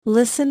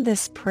Listen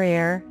this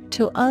prayer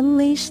to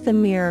unleash the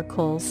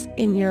miracles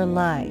in your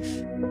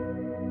life.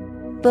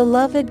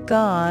 Beloved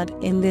God,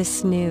 in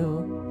this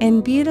new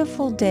and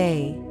beautiful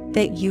day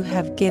that you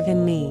have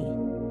given me,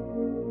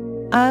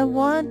 I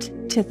want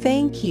to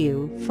thank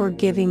you for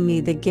giving me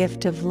the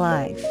gift of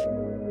life.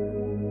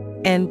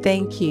 And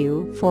thank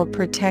you for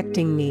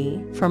protecting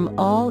me from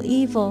all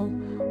evil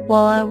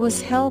while I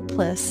was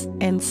helpless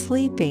and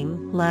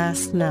sleeping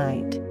last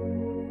night.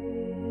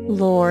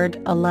 Lord,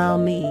 allow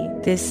me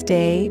this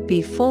day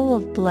be full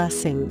of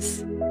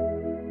blessings,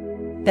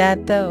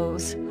 that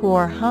those who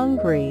are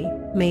hungry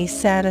may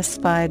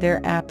satisfy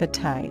their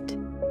appetite,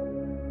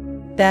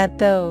 that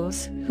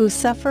those who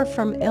suffer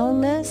from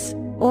illness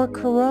or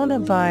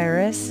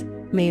coronavirus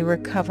may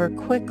recover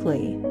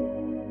quickly,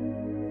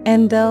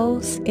 and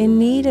those in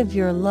need of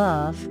your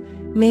love,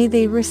 may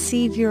they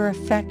receive your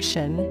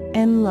affection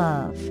and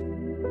love.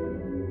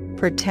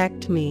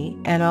 Protect me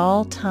at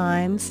all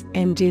times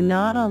and do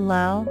not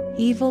allow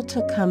evil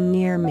to come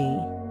near me.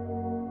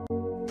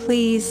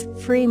 Please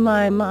free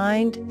my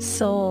mind,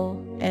 soul,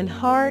 and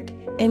heart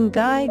and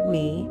guide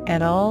me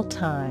at all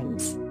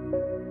times.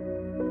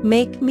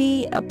 Make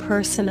me a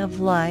person of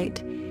light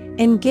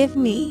and give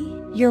me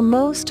your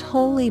most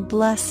holy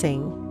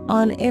blessing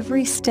on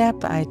every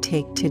step I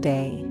take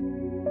today.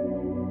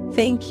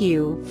 Thank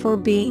you for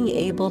being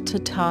able to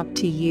talk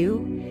to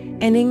you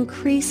and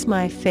increase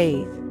my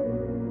faith.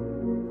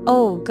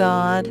 O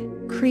God,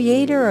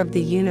 Creator of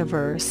the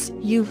universe,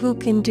 you who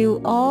can do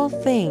all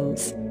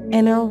things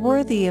and are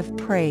worthy of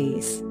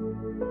praise,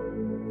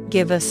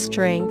 give us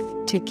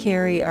strength to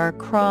carry our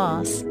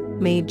cross.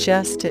 May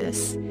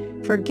justice,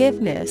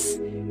 forgiveness,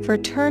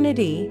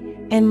 fraternity,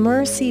 and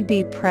mercy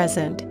be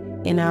present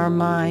in our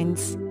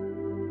minds,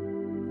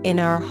 in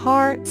our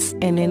hearts,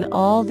 and in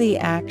all the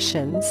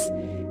actions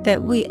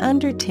that we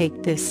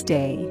undertake this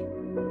day.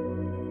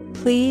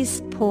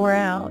 Please pour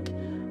out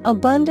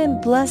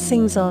abundant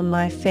blessings on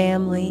my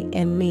family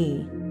and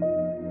me.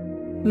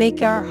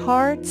 Make our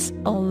hearts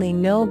only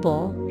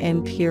noble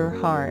and pure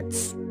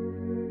hearts,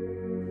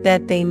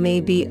 that they may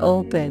be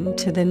open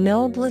to the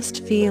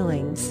noblest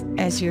feelings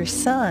as your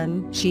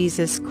Son,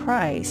 Jesus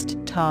Christ,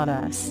 taught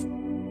us.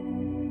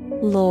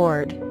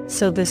 Lord,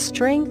 sow the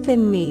strength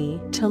in me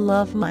to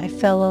love my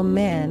fellow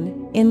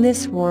men in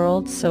this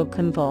world so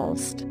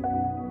convulsed,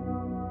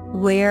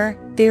 where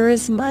there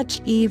is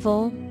much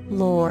evil,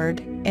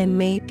 Lord, and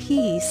may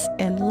peace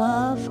and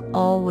love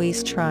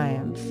always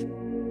triumph.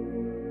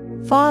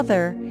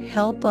 Father,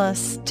 help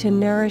us to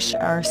nourish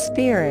our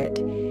spirit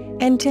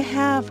and to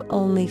have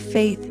only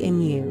faith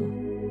in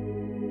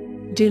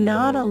you. Do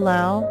not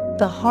allow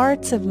the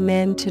hearts of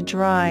men to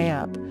dry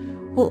up,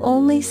 who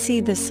only see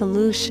the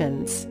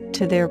solutions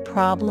to their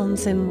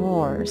problems and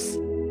wars.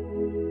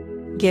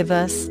 Give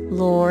us,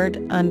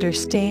 Lord,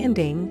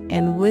 understanding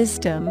and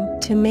wisdom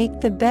to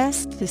make the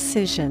best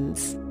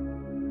decisions.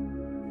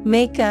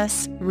 Make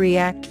us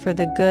react for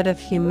the good of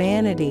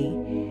humanity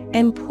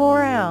and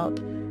pour out,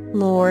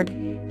 Lord,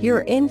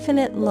 your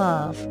infinite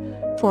love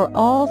for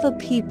all the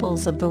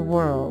peoples of the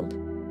world.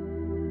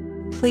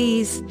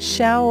 Please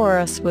shower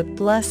us with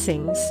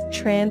blessings,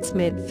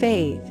 transmit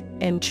faith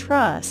and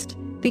trust,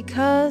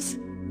 because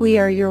we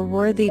are your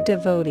worthy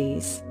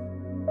devotees.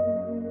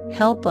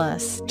 Help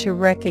us to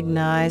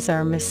recognize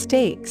our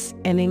mistakes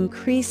and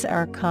increase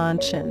our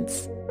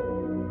conscience,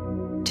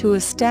 to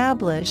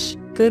establish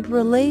good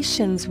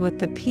relations with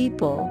the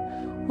people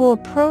who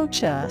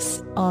approach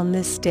us on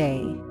this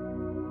day.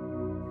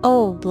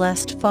 O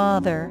blessed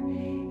Father,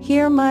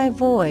 hear my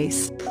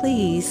voice,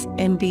 please,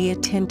 and be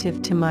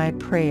attentive to my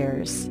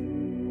prayers.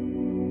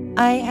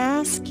 I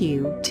ask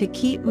you to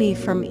keep me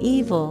from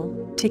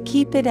evil, to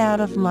keep it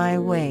out of my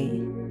way,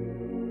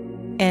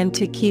 and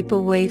to keep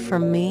away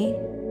from me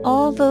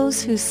all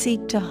those who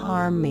seek to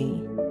harm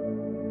me.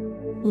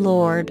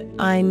 Lord,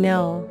 I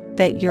know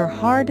that your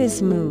heart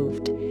is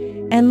moved,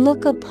 and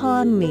look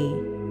upon me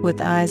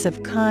with eyes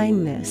of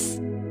kindness.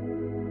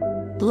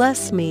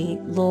 Bless me,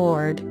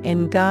 Lord,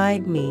 and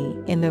guide me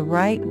in the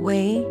right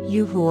way,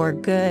 you who are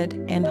good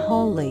and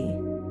holy.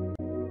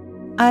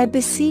 I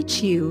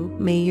beseech you,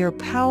 may your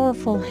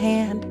powerful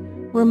hand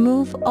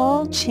remove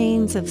all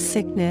chains of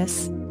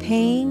sickness,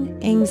 pain,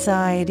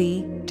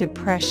 anxiety,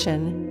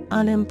 depression,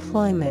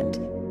 unemployment.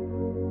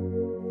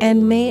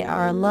 And may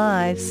our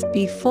lives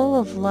be full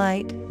of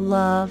light,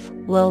 love,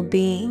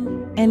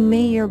 well-being, and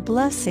may your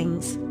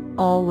blessings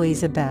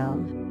always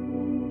abound.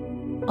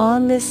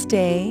 On this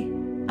day,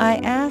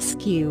 I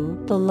ask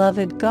you,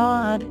 beloved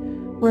God,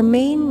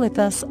 remain with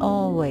us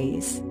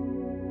always,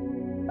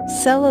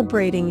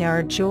 celebrating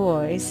our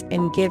joys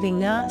and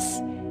giving us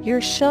your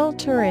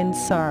shelter in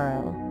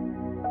sorrow.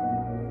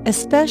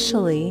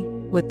 Especially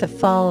with the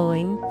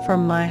following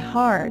from my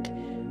heart,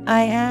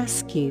 I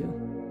ask you.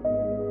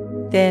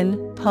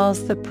 Then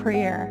pause the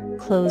prayer,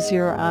 close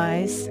your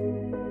eyes.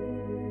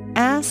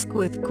 Ask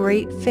with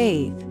great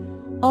faith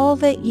all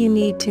that you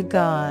need to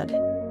God,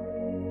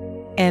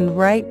 and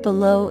write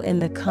below in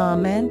the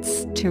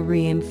comments to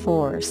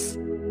reinforce.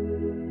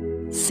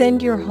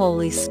 Send your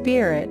Holy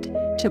Spirit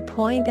to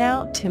point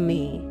out to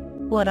me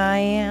what I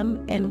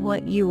am and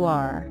what you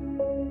are.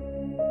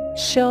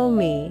 Show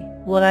me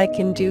what I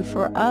can do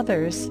for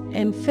others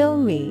and fill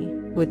me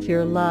with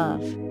your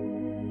love.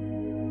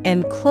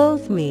 And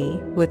clothe me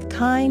with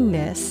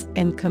kindness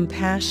and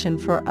compassion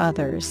for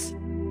others.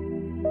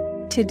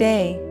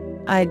 Today,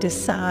 I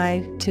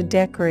decide to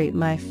decorate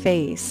my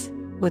face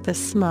with a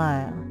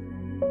smile,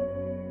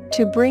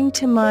 to bring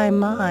to my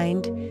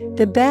mind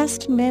the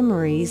best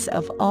memories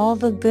of all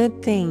the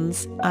good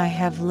things I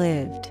have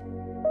lived,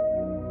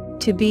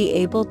 to be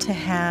able to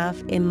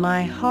have in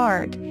my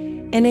heart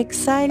an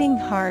exciting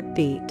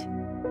heartbeat,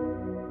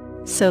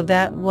 so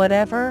that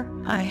whatever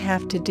I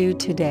have to do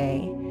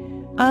today,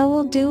 I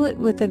will do it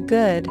with a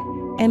good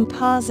and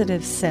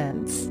positive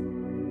sense.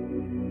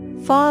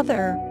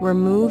 Father,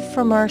 remove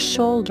from our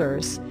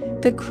shoulders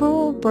the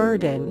cruel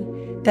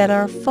burden that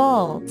our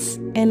faults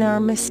and our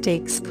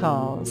mistakes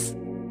cause.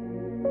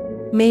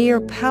 May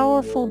your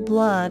powerful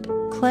blood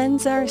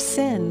cleanse our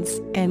sins,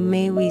 and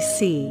may we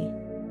see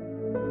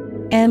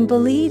and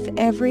believe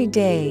every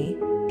day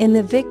in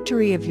the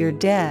victory of your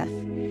death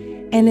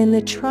and in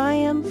the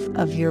triumph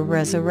of your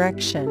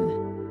resurrection.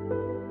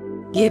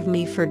 Give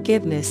me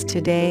forgiveness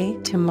today,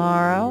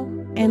 tomorrow,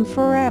 and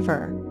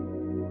forever.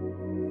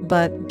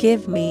 But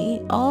give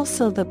me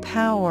also the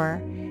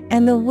power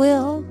and the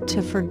will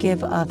to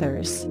forgive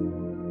others,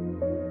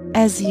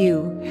 as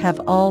you have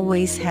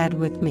always had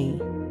with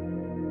me.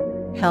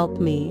 Help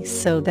me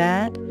so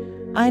that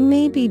I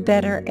may be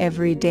better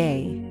every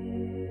day.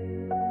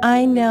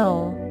 I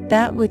know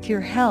that with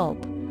your help,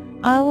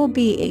 I will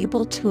be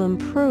able to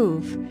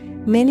improve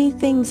many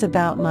things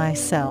about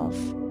myself.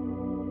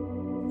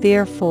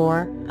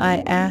 Therefore,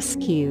 I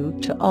ask you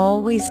to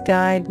always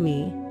guide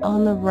me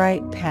on the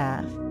right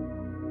path.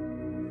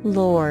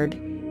 Lord,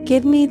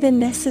 give me the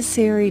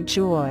necessary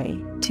joy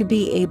to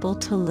be able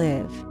to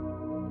live.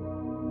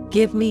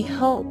 Give me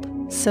hope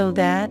so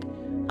that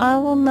I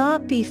will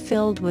not be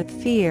filled with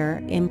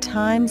fear in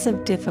times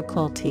of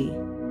difficulty.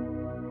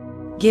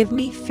 Give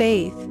me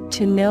faith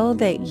to know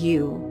that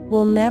you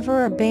will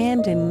never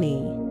abandon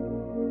me.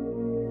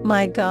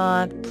 My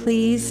God,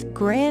 please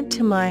grant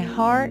to my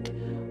heart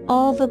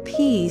all the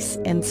peace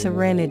and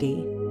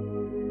serenity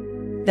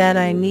that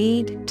I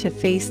need to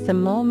face the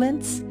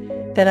moments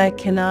that I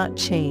cannot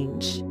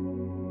change.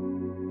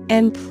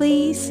 And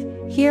please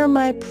hear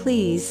my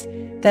pleas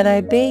that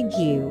I beg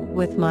you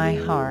with my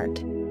heart.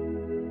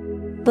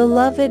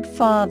 Beloved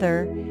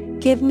Father,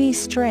 give me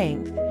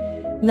strength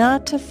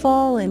not to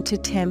fall into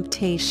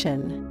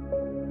temptation.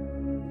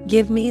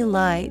 Give me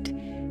light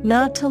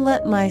not to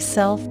let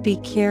myself be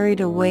carried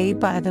away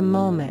by the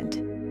moment.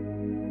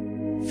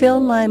 Fill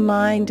my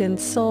mind and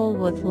soul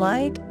with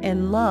light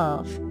and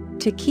love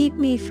to keep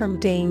me from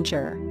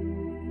danger.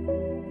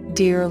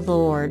 Dear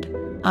Lord,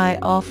 I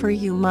offer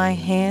you my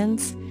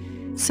hands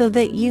so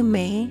that you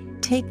may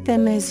take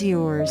them as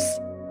yours,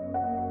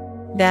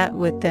 that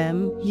with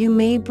them you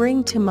may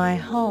bring to my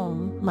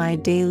home my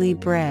daily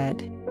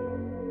bread.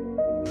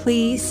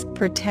 Please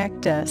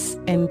protect us,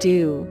 and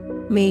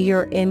may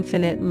your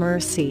infinite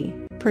mercy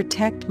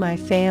protect my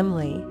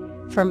family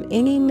from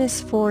any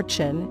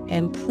misfortune,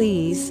 and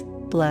please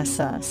bless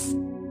us.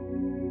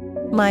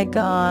 My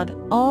God,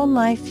 all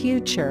my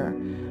future,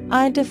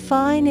 I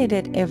define it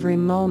at every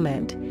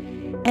moment,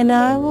 and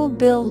I will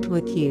build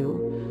with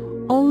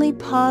you only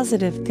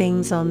positive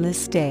things on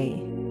this day.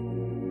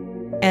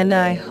 And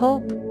I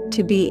hope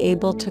to be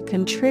able to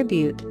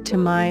contribute to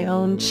my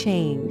own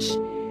change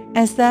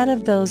as that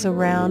of those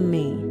around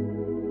me.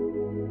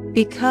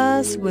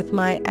 Because with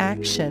my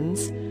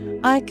actions,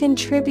 I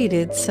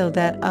contributed so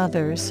that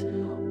others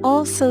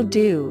also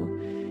do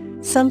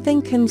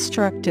something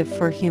constructive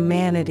for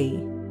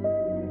humanity.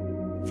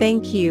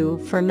 Thank you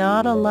for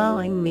not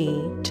allowing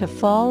me to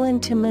fall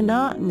into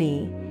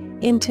monotony,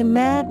 into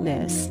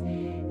madness,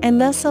 and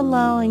thus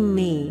allowing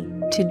me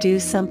to do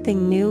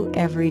something new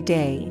every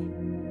day.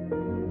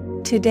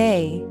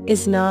 Today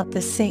is not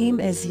the same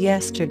as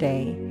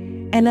yesterday,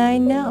 and I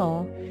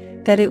know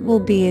that it will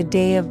be a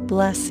day of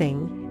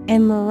blessing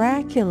and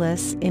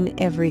miraculous in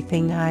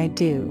everything I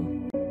do.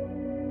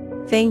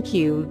 Thank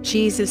you,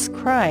 Jesus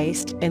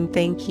Christ, and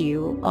thank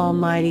you,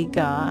 Almighty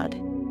God.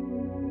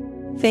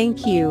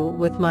 Thank you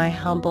with my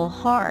humble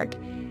heart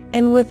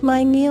and with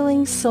my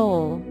kneeling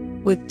soul,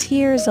 with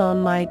tears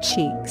on my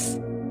cheeks.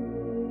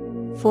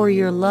 For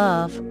your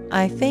love,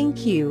 I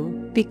thank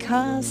you,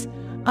 because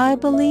I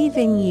believe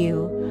in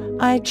you,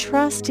 I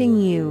trust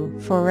in you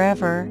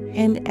forever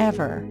and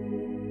ever.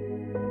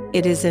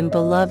 It is in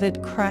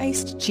beloved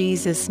Christ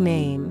Jesus'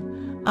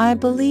 name I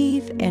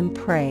believe and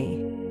pray.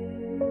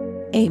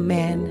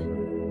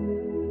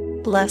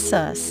 Amen. Bless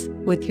us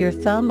with your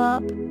thumb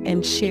up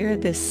and share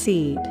this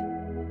seed.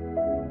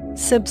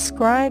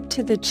 Subscribe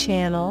to the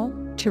channel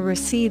to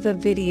receive a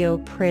video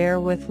prayer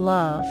with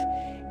love,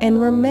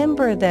 and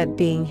remember that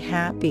being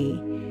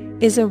happy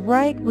is a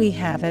right we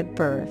have at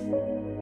birth.